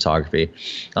terms of photography.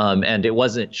 And it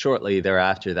wasn't shortly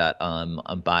thereafter that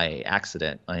by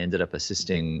accident, I ended up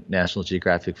assisting National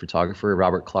Geographic photographer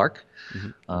Robert Clark,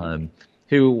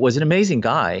 who was an amazing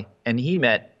guy. And he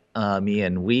met me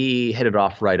and we hit it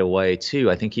off right away too.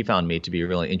 I think he found me to be a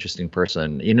really interesting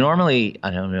person. You normally,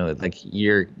 I don't know, like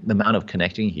the amount of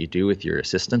connecting you do with your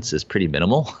assistants is pretty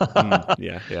minimal.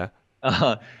 Yeah.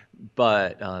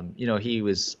 But he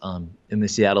was in the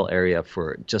Seattle area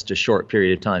for just a short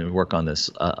period of time. We worked on this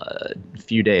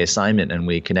few-day assignment, and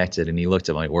we connected. And he looked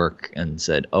at my work and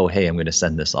said, "Oh, hey, I'm going to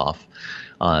send this off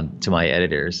to my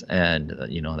editors." And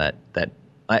that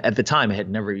at the time, it had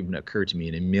never even occurred to me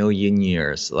in a million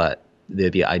years that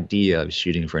the idea of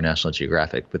shooting for National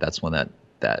Geographic. But that's when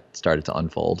that started to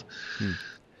unfold.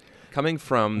 Coming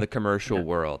from the commercial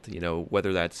world,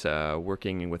 whether that's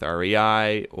working with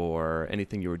REI or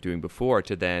anything you were doing before,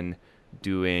 to then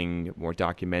doing more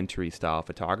documentary style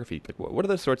photography, like what are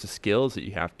the sorts of skills that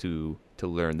you have to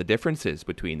learn, the differences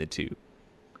between the two?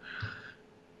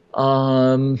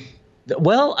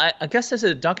 Well, I guess as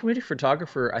a documentary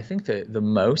photographer, I think the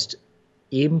most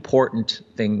important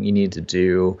thing you need to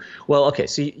do,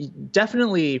 so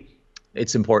definitely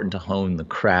it's important to hone the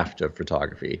craft of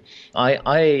photography.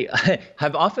 I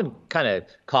have often kind of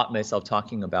caught myself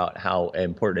talking about how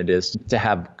important it is to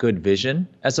have good vision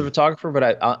as a photographer,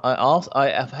 but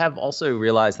I have also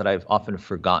realized that I've often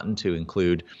forgotten to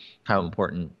include how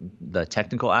important the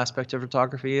technical aspect of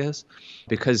photography is,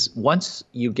 because once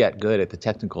you get good at the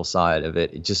technical side of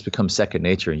it, it just becomes second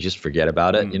nature and you just forget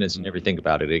about it. You never think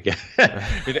about it again.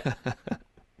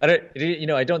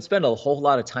 I don't spend a whole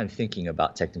lot of time thinking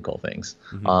about technical things,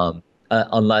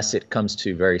 unless it comes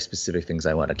to very specific things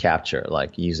I want to capture,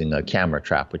 like using a camera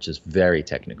trap, which is very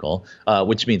technical,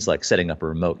 which means like setting up a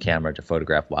remote camera to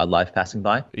photograph wildlife passing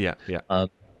by. Yeah.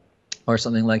 Or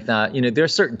something like that. There are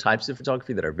certain types of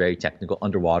photography that are very technical.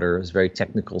 Underwater is very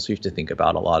technical, so you have to think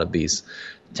about a lot of these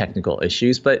technical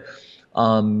issues. But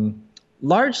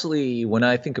largely, when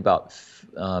I think about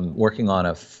working on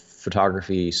a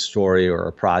photography story or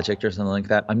a project or something like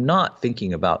that, I'm not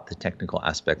thinking about the technical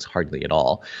aspects hardly at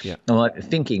all. Yeah. I'm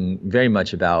thinking very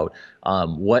much about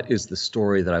what is the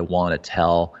story that I want to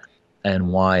tell,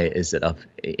 and why is it of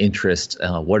interest?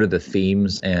 What are the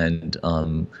themes, and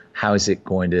how is it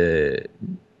going to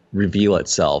reveal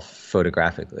itself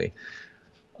photographically?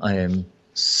 I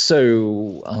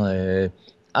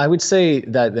would say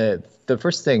that the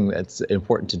first thing that's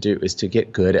important to do is to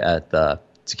get good at the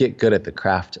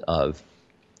craft of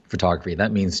photography.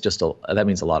 That means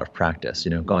a lot of practice.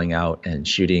 Going out and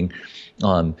shooting,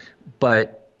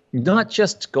 but not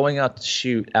just going out to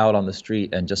shoot out on the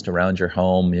street and just around your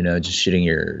home, just shooting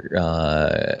your,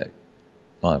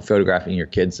 photographing your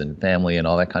kids and family and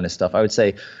all that kind of stuff. I would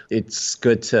say it's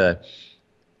good to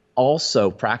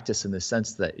also practice in the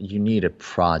sense that you need a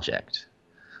project.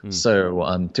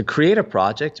 So to create a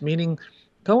project, meaning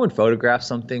go and photograph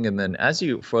something, and then as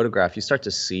you photograph, you start to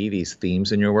see these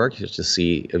themes in your work. You start to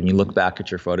see, when you look back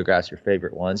at your photographs, your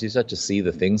favorite ones, you start to see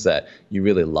the things that you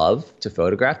really love to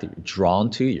photograph, that you're drawn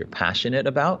to, you're passionate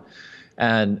about.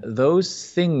 And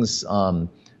those things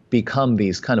become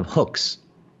these kind of hooks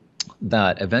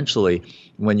that eventually,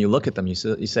 when you look at them, you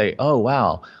say, oh,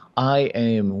 wow, I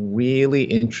am really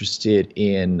interested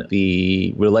in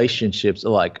the relationships,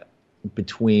 like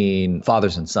between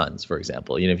fathers and sons, for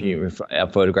example. If you're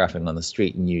photographing on the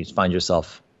street and you find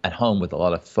yourself at home with a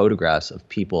lot of photographs of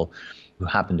people who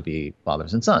happen to be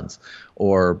fathers and sons.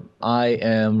 Or I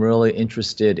am really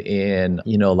interested in,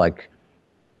 like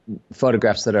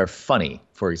photographs that are funny,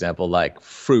 for example, like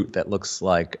fruit that looks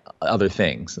like other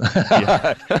things.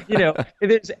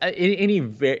 There's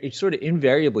sort of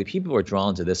invariably people are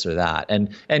drawn to this or that. And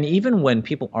even when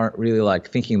people aren't really like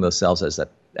thinking themselves as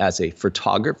a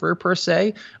photographer per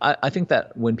se, I think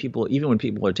that when people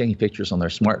are taking pictures on their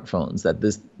smartphones, that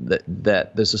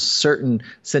there's a certain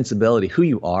sensibility. Who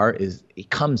you are it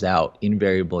comes out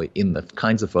invariably in the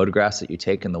kinds of photographs that you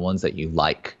take and the ones that you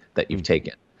like that you've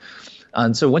taken.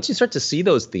 And so once you start to see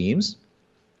those themes,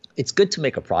 it's good to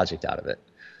make a project out of it.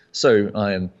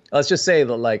 So let's just say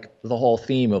that like the whole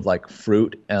theme of like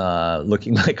fruit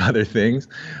looking like other things.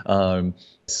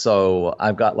 So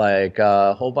I've got like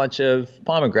a whole bunch of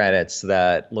pomegranates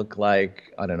that look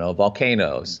like, I don't know,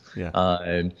 volcanoes.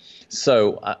 Yeah.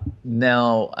 So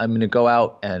now I'm going to go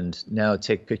out and now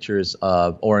take pictures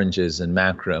of oranges and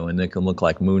macro, and they can look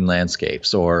like moon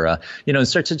landscapes, or,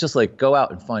 start to just like go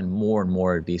out and find more and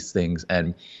more of these things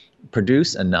and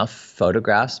produce enough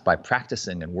photographs by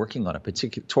practicing and working on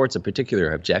towards a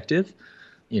particular objective,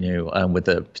 with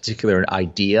a particular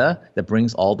idea that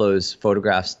brings all those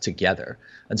photographs together.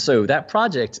 And so that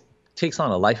project takes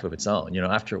on a life of its own.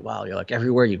 After a while, you're like,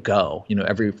 everywhere you go,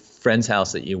 every friend's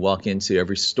house that you walk into,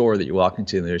 every store that you walk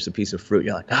into, and there's a piece of fruit.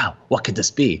 You're like, what could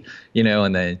this be?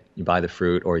 And then you buy the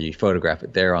fruit or you photograph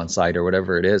it there on site or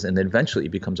whatever it is. And then eventually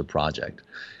it becomes a project.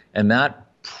 And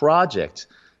that project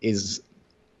is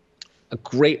a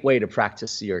great way to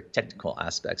practice your technical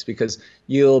aspects, because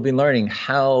you'll be learning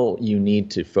how you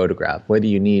need to photograph, whether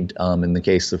you need, in the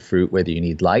case of fruit, whether you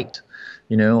need light,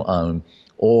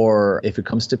 or if it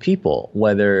comes to people,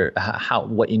 whether how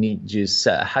you need to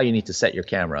set your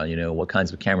camera, what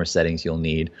kinds of camera settings you'll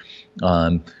need,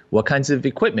 what kinds of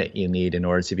equipment you need in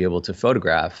order to be able to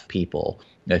photograph people.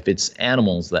 If it's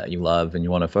animals that you love and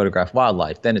you want to photograph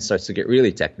wildlife, then it starts to get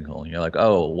really technical. And you're like,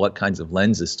 what kinds of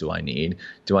lenses do I need?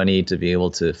 Do I need to be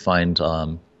able to find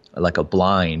like a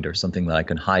blind or something that I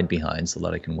can hide behind so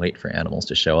that I can wait for animals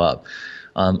to show up?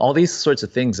 All these sorts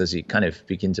of things, as you kind of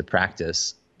begin to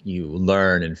practice, you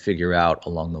learn and figure out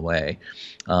along the way.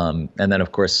 And then,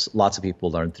 of course, lots of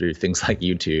people learn through things like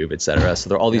YouTube, et cetera. So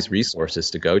there are all these resources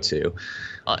to go to.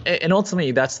 And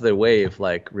ultimately, that's the way of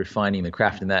like refining the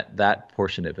craft, and that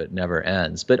portion of it never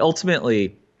ends. But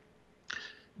ultimately,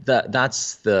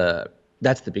 that's the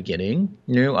beginning.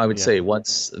 I would say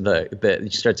once you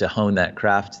start to hone that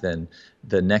craft, then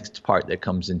the next part that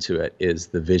comes into it is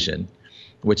the vision,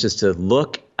 which is to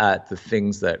look at the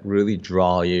things that really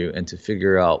draw you and to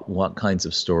figure out what kinds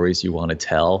of stories you want to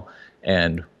tell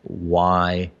and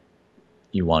why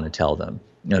you want to tell them.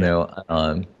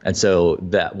 And so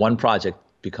that one project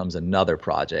becomes another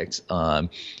project, and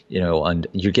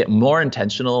you get more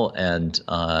intentional and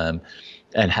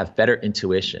have better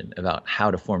intuition about how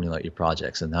to formulate your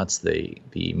projects, and that's the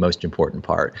most important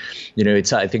part.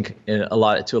 It's, I think, to a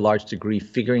large degree,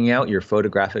 figuring out your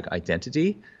photographic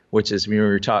identity, which is,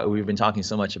 we've been talking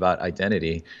so much about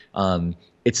identity.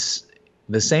 It's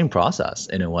the same process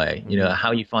in a way.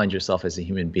 How you find yourself as a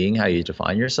human being, how you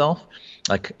define yourself,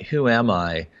 like, who am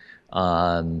I?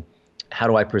 How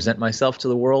do I present myself to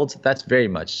the world? That's very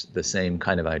much the same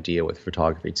kind of idea with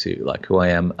photography too. Like, who I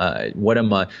am, what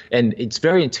am I? And it's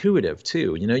very intuitive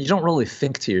too. You don't really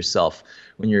think to yourself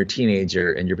when you're a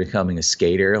teenager and you're becoming a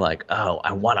skater, like,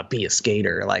 I want to be a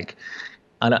skater. Like,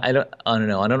 I don't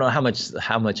know. I don't know how much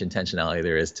intentionality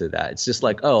there is to that. It's just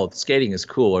like, skating is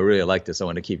cool. I really like this. I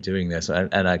want to keep doing this.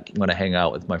 And I want to hang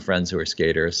out with my friends who are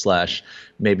skaters,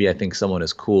 / maybe I think someone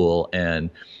is cool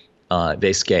and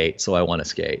they skate, so I want to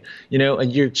skate.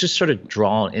 And you're just sort of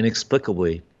drawn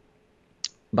inexplicably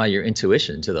by your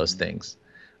intuition to those things.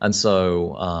 And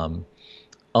so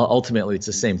ultimately, it's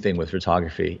the same thing with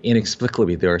photography.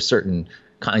 Inexplicably, there are certain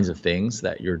kinds of things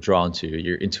that you're drawn to,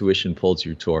 your intuition pulls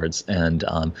you towards. And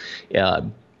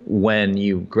when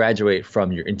you graduate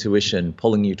from your intuition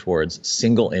pulling you towards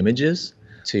single images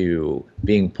to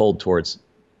being pulled towards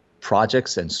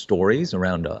projects and stories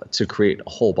around to create a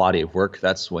whole body of work,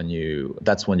 that's when you've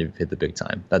hit the big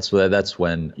time. That's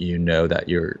when you know that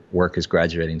your work is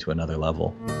graduating to another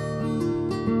level.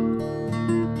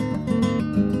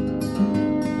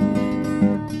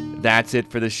 That's it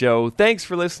for the show. Thanks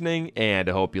for listening, and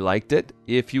I hope you liked it.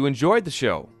 If you enjoyed the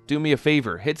show, do me a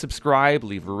favor, hit subscribe,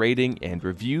 leave a rating and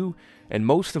review, and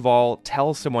most of all,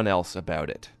 tell someone else about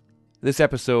it. This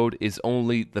episode is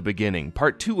only the beginning.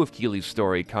 Part 2 of Keely's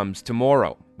story comes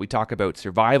tomorrow. We talk about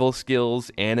survival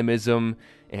skills, animism,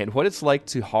 and what it's like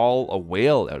to haul a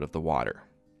whale out of the water.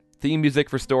 Theme music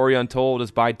for Story Untold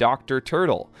is by Dr.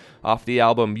 Turtle, off the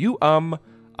album You I'll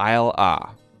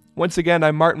Ah. Once again,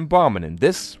 I'm Martin Bauman, and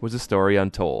this was A Story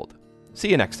Untold. See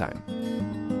you next time.